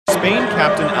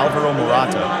captain Alvaro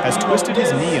Morata has twisted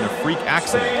his knee in a freak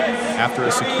accident after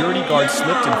a security guard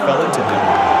slipped and fell into him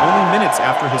only minutes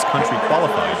after his country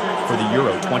qualified for the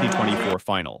Euro 2024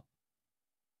 final.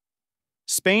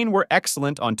 Spain were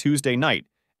excellent on Tuesday night,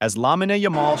 as Lamine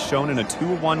Yamal shone in a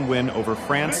 2-1 win over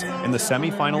France in the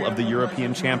semi-final of the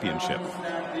European Championship.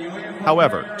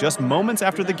 However, just moments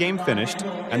after the game finished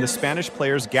and the Spanish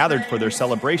players gathered for their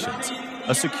celebrations,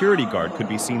 a security guard could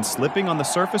be seen slipping on the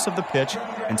surface of the pitch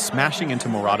and smashing into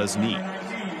Morata's knee.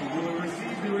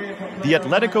 The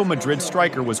Atletico Madrid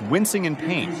striker was wincing in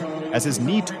pain as his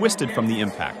knee twisted from the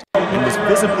impact and was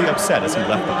visibly upset as he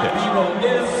left the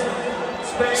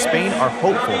pitch. Spain are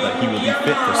hopeful that he will be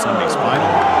fit for Sunday's final,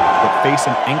 but face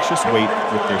an anxious wait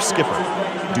with their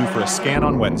skipper, due for a scan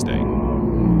on Wednesday.